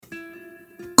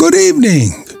Good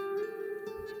evening.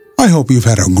 I hope you've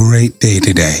had a great day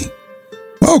today.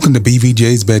 Welcome to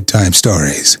BVJ's Bedtime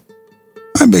Stories.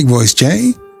 I'm Big Voice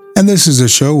Jay, and this is a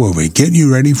show where we get you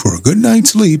ready for a good night's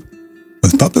sleep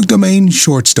with public domain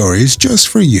short stories just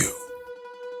for you.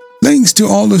 Links to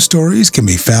all the stories can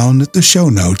be found at the show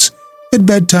notes at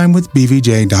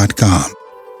bedtimewithbvj.com.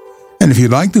 And if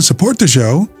you'd like to support the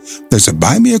show, there's a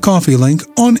Buy Me a Coffee link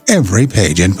on every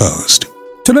page and post.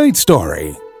 Tonight's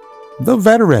story, The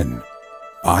Veteran,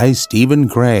 by Stephen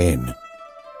Crane.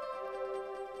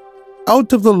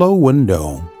 Out of the low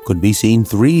window could be seen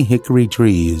 3 hickory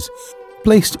trees,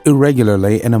 placed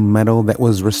irregularly in a meadow that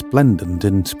was resplendent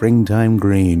in springtime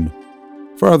green.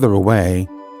 Further away,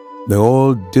 the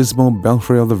old dismal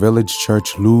belfry of the village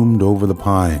church loomed over the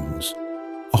pines.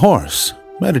 A horse,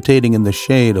 meditating in the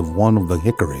shade of one of the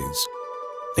hickories,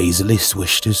 lazily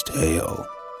swished his tail.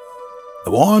 The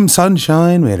warm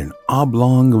sunshine made an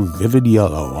oblong of vivid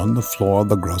yellow on the floor of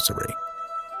the grocery.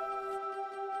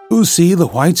 "You see the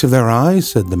whites of their eyes?"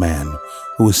 said the man,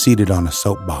 who was seated on a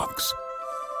soapbox.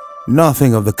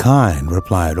 "Nothing of the kind,"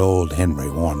 replied old Henry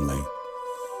warmly.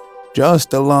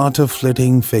 "Just a lot of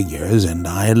flitting figures, and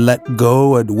I let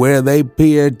go at where they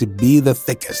appeared to be the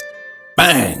thickest.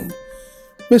 Bang!"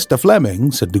 "Mr.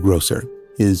 Fleming," said the grocer.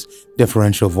 His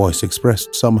deferential voice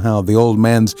expressed somehow the old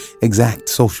man's exact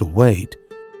social weight.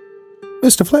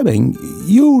 "Mr. Fleming,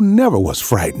 you never was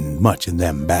frightened much in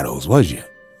them battles, was you?"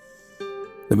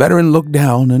 The veteran looked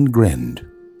down and grinned.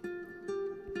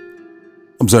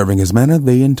 Observing his manner,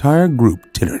 the entire group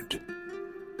tittered.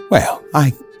 "Well,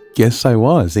 I guess I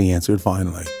was," he answered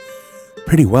finally.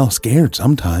 "Pretty well scared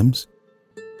sometimes.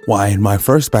 Why, in my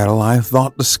first battle, I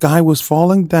thought the sky was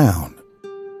falling down.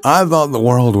 I thought the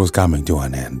world was coming to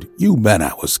an end. You bet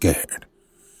I was scared."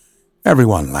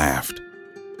 Everyone laughed.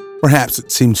 Perhaps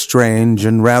it seemed strange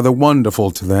and rather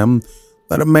wonderful to them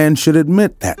that a man should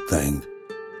admit that thing.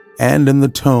 And in the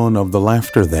tone of the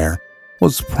laughter there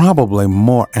was probably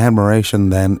more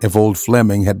admiration than if old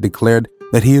Fleming had declared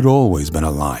that he had always been a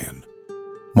lion.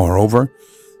 Moreover,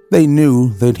 they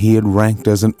knew that he had ranked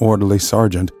as an orderly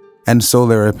sergeant, and so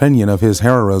their opinion of his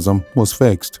heroism was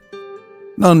fixed.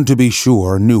 None, to be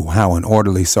sure, knew how an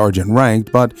orderly sergeant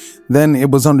ranked, but then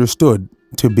it was understood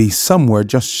to be somewhere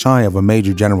just shy of a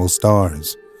major general's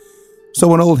stars. So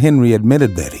when old Henry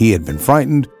admitted that he had been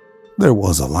frightened, there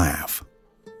was a laugh.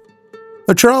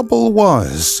 "The trouble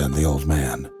was," said the old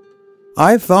man,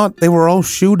 "I thought they were all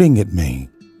shooting at me.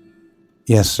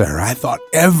 Yes, sir, I thought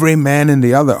every man in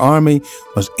the other army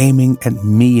was aiming at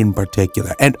me in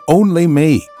particular, and only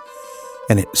me.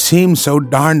 And it seemed so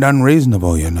darned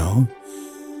unreasonable, you know.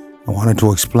 I wanted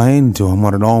to explain to him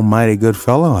what an almighty good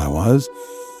fellow I was,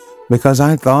 because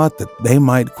I thought that they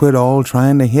might quit all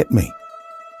trying to hit me.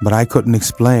 But I couldn't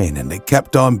explain, and they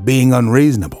kept on being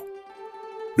unreasonable.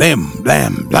 Blim,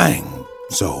 blam, blang.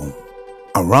 So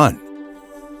I run."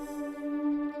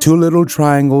 2 little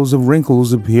triangles of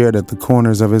wrinkles appeared at the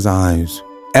corners of his eyes.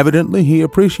 Evidently, he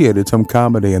appreciated some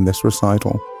comedy in this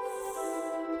recital.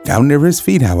 Down near his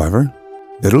feet, however,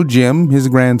 little Jim, his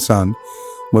grandson,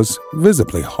 was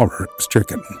visibly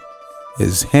horror-stricken.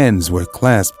 His hands were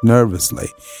clasped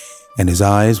nervously, and his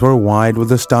eyes were wide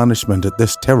with astonishment at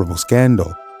this terrible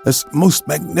scandal, this most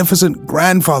magnificent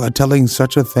grandfather telling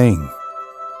such a thing.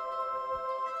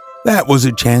 That was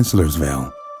at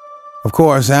Chancellorsville. Of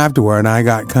course, afterward I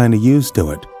got kind of used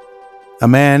to it. A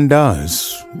man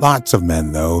does. Lots of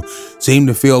men, though, seem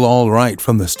to feel all right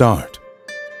from the start.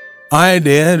 I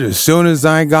did as soon as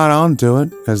I got onto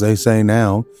it, as they say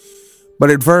now. But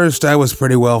at first I was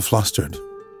pretty well flustered.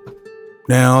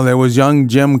 Now, there was young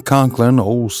Jim Conklin,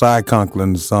 old Cy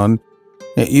Conklin's son.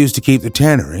 It used to keep the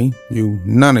tannery.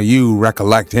 None of you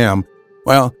recollect him.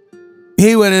 Well,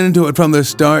 he went into it from the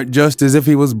start just as if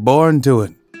he was born to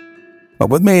it. But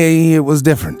with me, it was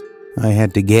different. I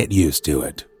had to get used to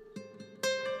it.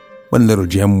 When little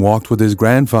Jim walked with his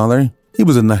grandfather, he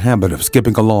was in the habit of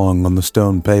skipping along on the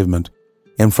stone pavement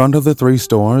in front of the 3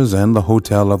 stores and the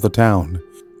hotel of the town,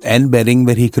 and betting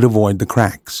that he could avoid the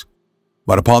cracks.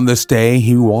 But upon this day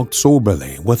he walked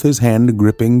soberly, with his hand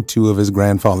gripping 2 of his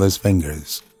grandfather's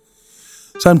fingers.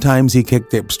 Sometimes he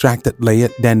kicked abstractedly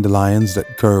at dandelions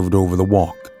that curved over the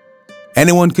walk.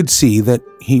 Anyone could see that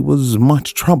he was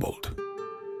much troubled.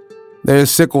 "There's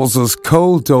Sickles'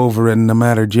 colt over in the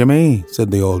matter, Jimmy,"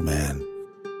 said the old man.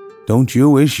 "Don't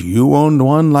you wish you owned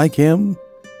one like him?"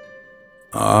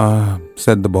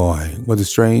 Said the boy, with a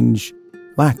strange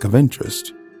lack of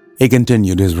interest. He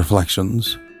continued his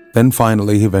reflections. Then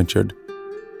finally he ventured,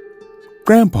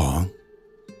 "Grandpa,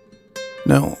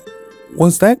 now,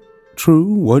 was that true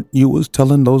what you was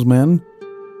telling those men?"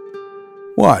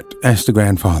 "What?" asked the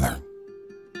grandfather.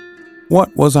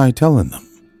 "What was I telling them?"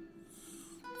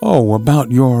 "Oh,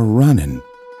 about your running."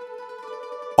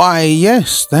 "Why,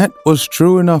 yes, that was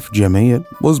true enough, Jimmy. It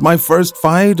was my first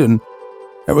fight, and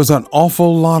there was an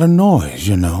awful lot of noise,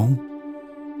 you know."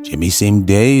 Jimmy seemed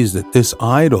dazed that this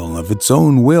idol of its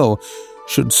own will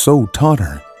should so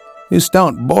totter. His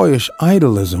stout boyish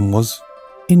idolism was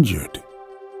injured.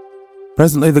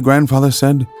 Presently the grandfather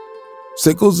said,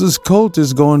 "Sickles's colt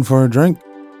is going for a drink.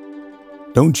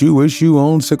 Don't you wish you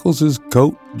owned Sickles's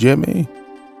coat, Jimmy?"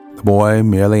 The boy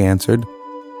merely answered,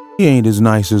 "He ain't as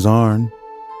nice as ourn."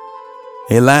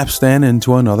 He lapsed then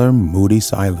into another moody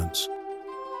silence.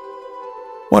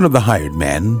 One of the hired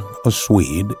men, a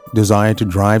Swede, desired to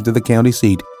drive to the county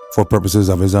seat for purposes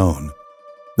of his own.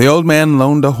 The old man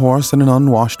loaned a horse and an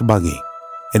unwashed buggy.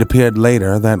 It appeared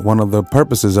later that one of the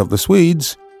purposes of the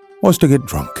Swedes was to get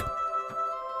drunk.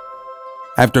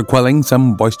 After quelling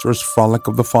some boisterous frolic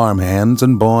of the farm hands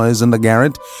and boys in the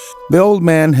garret, the old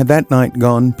man had that night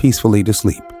gone peacefully to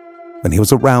sleep, when he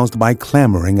was aroused by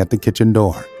clamoring at the kitchen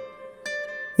door.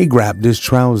 He grabbed his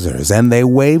trousers, and they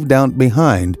waved out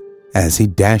behind as he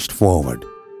dashed forward.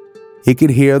 He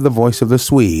could hear the voice of the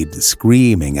Swede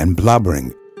screaming and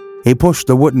blubbering. He pushed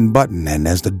the wooden button, and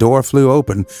as the door flew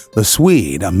open, the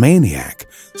Swede, a maniac,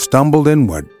 stumbled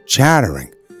inward, chattering,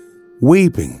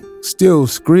 weeping, still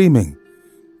screaming,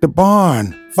 "The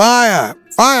barn! Fire!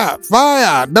 Fire!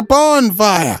 Fire! The barn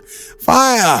fire!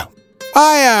 Fire!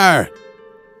 Fire!"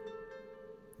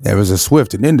 There was a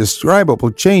swift and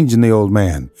indescribable change in the old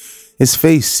man. His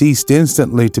face ceased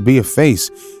instantly to be a face.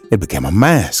 It became a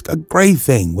mask, a gray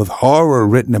thing with horror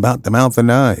written about the mouth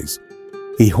and eyes.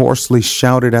 He hoarsely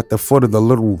shouted at the foot of the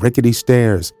little rickety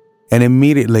stairs, and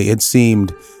immediately, it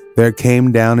seemed, there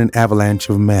came down an avalanche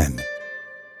of men.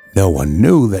 No one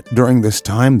knew that during this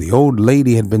time the old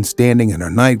lady had been standing in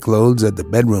her nightclothes at the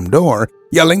bedroom door,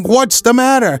 yelling, "What's the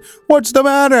matter? What's the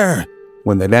matter?"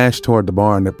 when they dashed toward the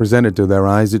barn that presented to their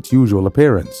eyes its usual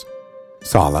appearance,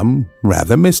 solemn,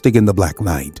 rather mystic in the black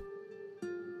light.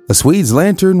 The Swede's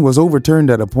lantern was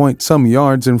overturned at a point some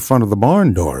yards in front of the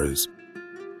barn doors.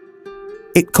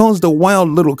 It caused a wild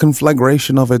little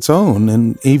conflagration of its own,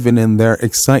 and even in their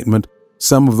excitement,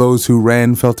 some of those who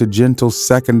ran felt a gentle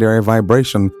secondary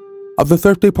vibration of the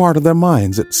thirsty part of their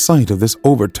minds at sight of this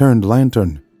overturned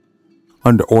lantern.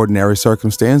 Under ordinary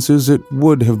circumstances, it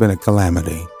would have been a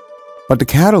calamity. But the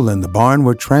cattle in the barn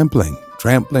were trampling,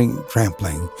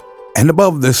 and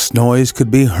above this noise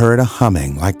could be heard a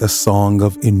humming like the song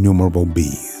of innumerable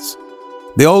bees.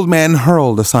 The old man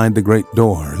hurled aside the great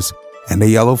doors, and a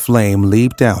yellow flame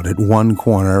leaped out at one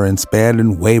corner and sped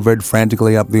and wavered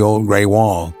frantically up the old gray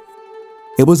wall.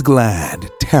 It was glad,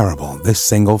 terrible, this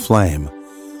single flame,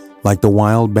 like the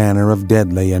wild banner of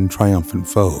deadly and triumphant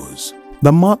foes.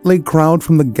 The motley crowd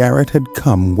from the garret had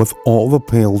come with all the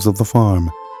pails of the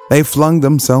farm. They flung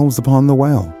themselves upon the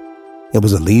well. It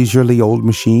was a leisurely old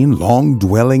machine, long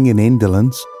dwelling in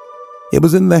indolence. It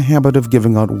was in the habit of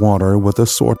giving out water with a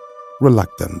sort of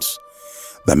reluctance.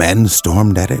 The men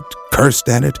stormed at it, cursed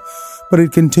at it, but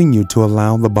it continued to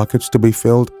allow the buckets to be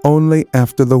filled only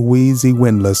after the wheezy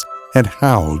windlass had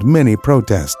howled many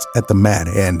protests at the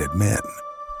mad-handed men.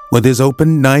 With his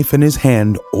open knife in his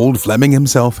hand, old Fleming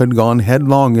himself had gone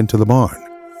headlong into the barn,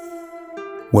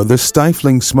 where the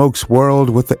stifling smoke swirled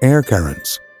with the air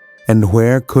currents, and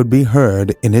where could be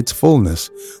heard in its fullness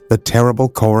the terrible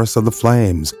chorus of the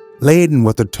flames, laden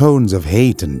with the tones of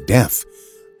hate and death,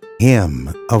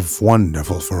 hymn of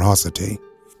wonderful ferocity.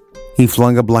 He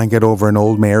flung a blanket over an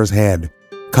old mare's head,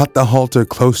 cut the halter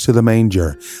close to the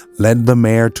manger, led the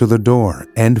mare to the door,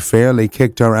 and fairly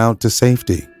kicked her out to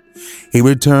safety. He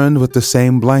returned with the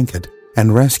same blanket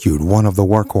and rescued one of the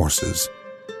workhorses.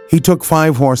 He took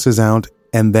 5 horses out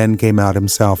and then came out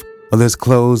himself with his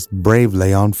clothes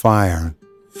bravely on fire.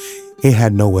 He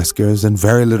had no whiskers and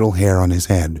very little hair on his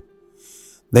head.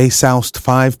 They soused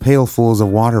 5 pailfuls of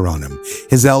water on him.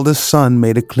 His eldest son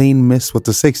made a clean miss with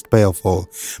the 6th pailful,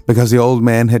 because the old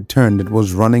man had turned and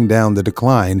was running down the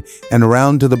decline and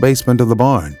around to the basement of the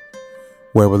barn,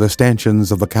 where were the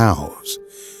stanchions of the cows.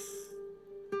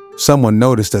 Someone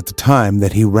noticed at the time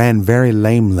that he ran very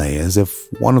lamely, as if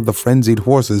one of the frenzied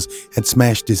horses had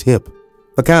smashed his hip.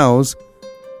 The cows,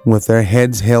 with their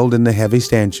heads held in the heavy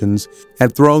stanchions,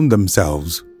 had thrown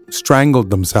themselves, strangled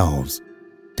themselves,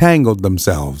 tangled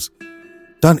themselves,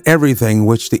 done everything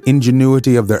which the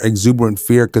ingenuity of their exuberant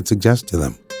fear could suggest to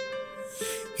them.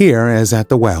 Here, as at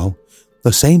the well,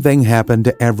 the same thing happened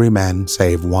to every man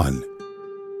save one.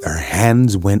 Their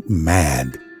hands went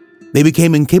mad. They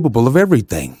became incapable of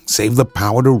everything, save the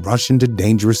power to rush into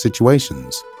dangerous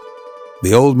situations.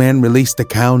 The old man released the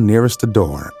cow nearest the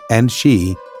door, and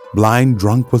she, blind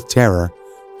drunk with terror,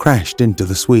 crashed into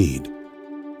the Swede.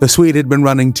 The Swede had been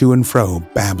running to and fro,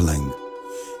 babbling.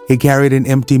 He carried an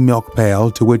empty milk pail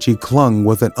to which he clung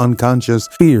with an unconscious,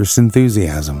 fierce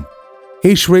enthusiasm.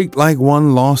 He shrieked like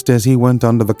one lost as he went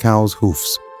under the cow's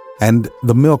hoofs, and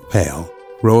the milk pail,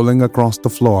 rolling across the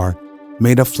floor,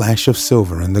 made a flash of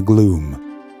silver in the gloom.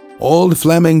 Old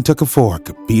Fleming took a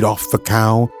fork, beat off the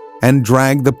cow, and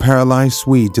dragged the paralyzed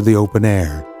Swede to the open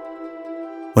air.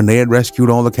 When they had rescued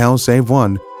all the cows save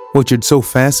one, which had so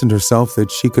fastened herself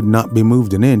that she could not be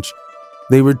moved an inch,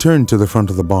 they returned to the front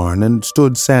of the barn and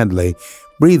stood sadly,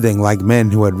 breathing like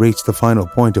men who had reached the final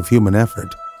point of human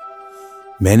effort.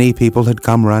 Many people had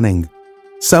come running.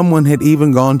 Someone had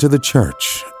even gone to the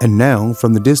church, and now,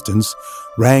 from the distance,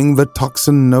 rang the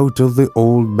tocsin note of the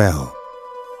old bell.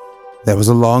 There was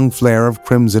a long flare of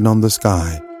crimson on the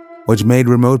sky, which made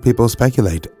remote people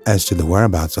speculate as to the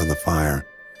whereabouts of the fire.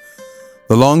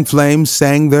 The long flames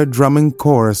sang their drumming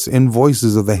chorus in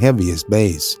voices of the heaviest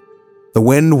bass. The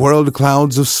wind whirled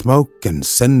clouds of smoke and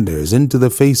cinders into the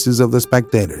faces of the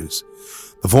spectators.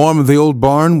 The form of the old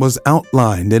barn was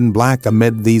outlined in black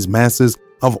amid these masses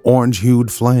of orange-hued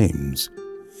flames.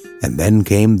 And then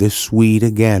came the Swede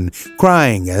again,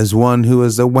 crying as one who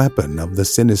is a weapon of the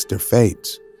sinister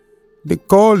fates. "The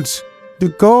colts! The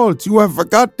colts! You have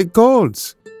forgot the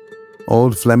colts!"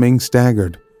 Old Fleming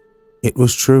staggered. It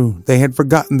was true. They had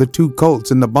forgotten the 2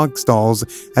 colts in the box stalls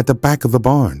at the back of the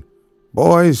barn.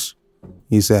 "Boys,"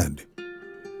 he said,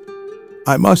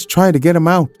 "I must try to get him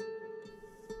out."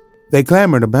 They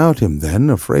clamored about him then,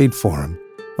 afraid for him,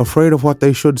 afraid of what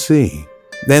they should see.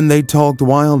 Then they talked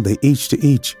wildly, each to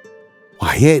each.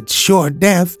 "Why, it's sure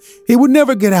death. He would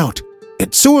never get out.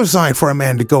 It's suicide for a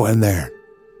man to go in there."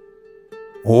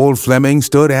 Old Fleming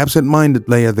stood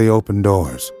absent-mindedly at the open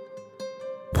doors.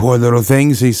 "Poor little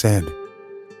things," he said.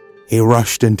 He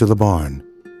rushed into the barn.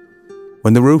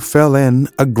 When the roof fell in,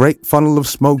 a great funnel of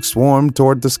smoke swarmed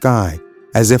toward the sky,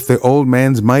 as if the old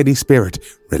man's mighty spirit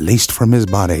released from his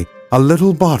body a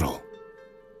little bottle.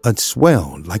 It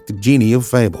swelled like the genie of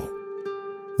fable.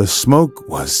 The smoke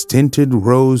was tinted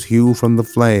rose hue from the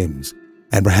flames,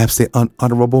 and perhaps the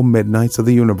unutterable midnights of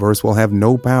the universe will have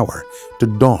no power to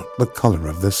daunt the color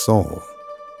of this soul.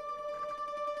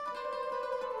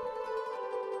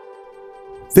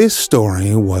 This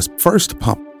story was first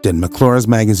published in McClure's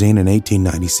magazine in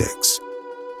 1896,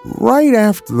 right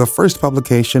after the first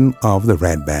publication of The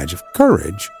Red Badge of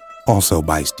Courage, also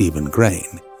by Stephen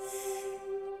Crane.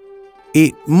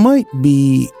 It might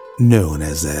be known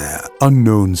as an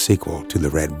unknown sequel to The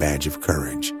Red Badge of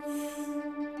Courage.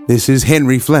 This is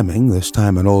Henry Fleming, this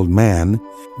time an old man.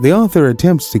 The author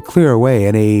attempts to clear away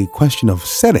any question of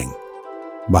setting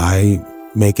by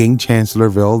making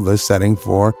Chancellorsville the setting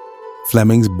for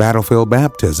Fleming's battlefield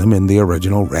baptism in the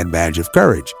original Red Badge of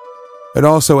Courage. It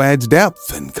also adds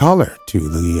depth and color to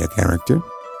the character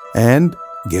and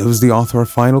gives the author a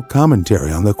final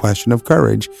commentary on the question of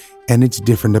courage and its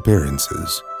different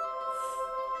appearances.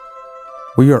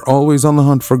 We are always on the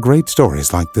hunt for great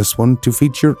stories like this one to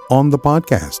feature on the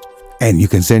podcast. And you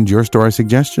can send your story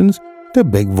suggestions to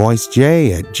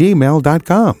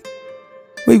bigvoicej@gmail.com.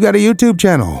 We've got a YouTube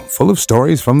channel full of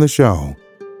stories from the show.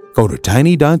 Go to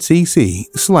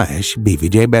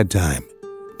tiny.cc/BVJBedtime.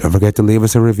 Don't forget to leave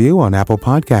us a review on Apple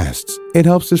Podcasts. It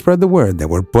helps to spread the word that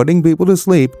we're putting people to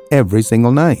sleep every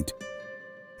single night.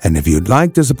 And if you'd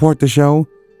like to support the show,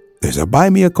 there's a Buy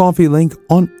Me a Coffee link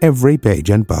on every page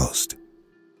and post.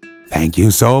 Thank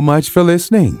you so much for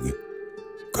listening.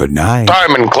 Good night.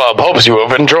 Diamond Club hopes you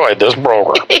have enjoyed this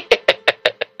program.